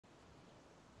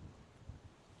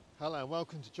Hello and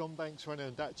welcome to John Banks Renault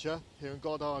and Dacia here in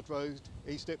Goddard Road,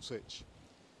 East Ipswich.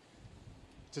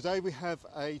 Today we have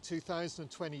a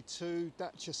 2022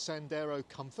 Dacia Sandero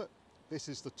Comfort. This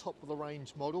is the top of the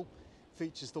range model.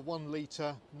 Features the 1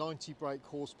 litre 90 brake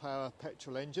horsepower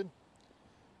petrol engine.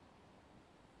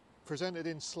 Presented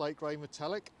in slate grey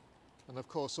metallic, and of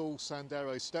course all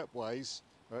Sandero stepways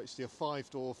are actually a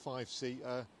 5-door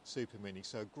 5-seater Super Mini,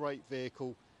 so a great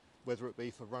vehicle whether it be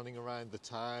for running around the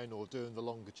town or doing the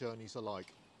longer journeys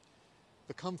alike.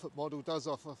 The Comfort model does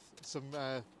offer some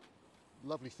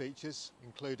lovely features,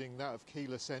 including that of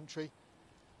keyless entry.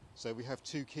 So we have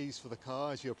 2 keys for the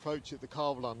car. As you approach it, the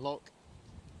car will unlock.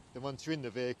 Then once you're in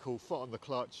the vehicle, foot on the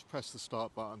clutch, press the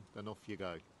start button, then off you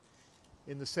go.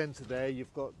 In the centre there,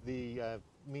 you've got the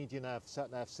media nav,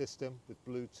 sat-nav system with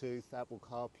Bluetooth, Apple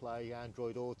CarPlay,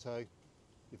 Android Auto.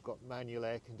 You've got manual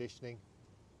air conditioning.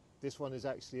 This one is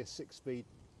actually a 6-speed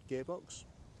gearbox.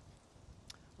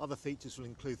 Other features will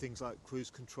include things like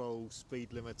cruise control, speed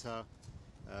limiter,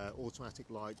 automatic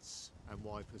lights and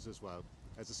wipers as well.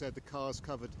 As I said, the car's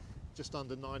covered just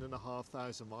under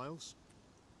 9,500 miles.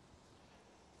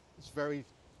 It's very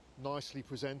nicely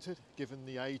presented given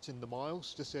the age and the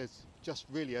miles, just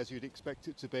really as you'd expect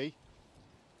it to be.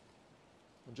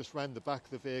 And just round the back of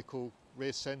the vehicle,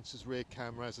 rear sensors, rear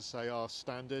camera, as I say, are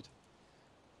standard.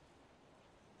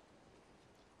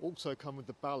 Also come with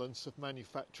the balance of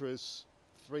manufacturer's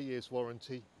 3 years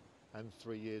warranty and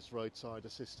 3 years roadside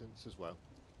assistance as well.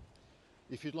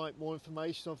 If you'd like more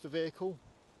information of the vehicle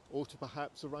or to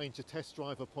perhaps arrange a test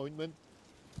drive appointment,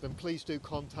 then please do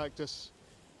contact us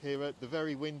here at the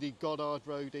very windy Goddard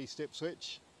Road, East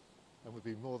Ipswich, and we'd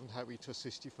be more than happy to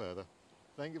assist you further.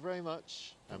 Thank you very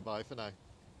much and bye for now.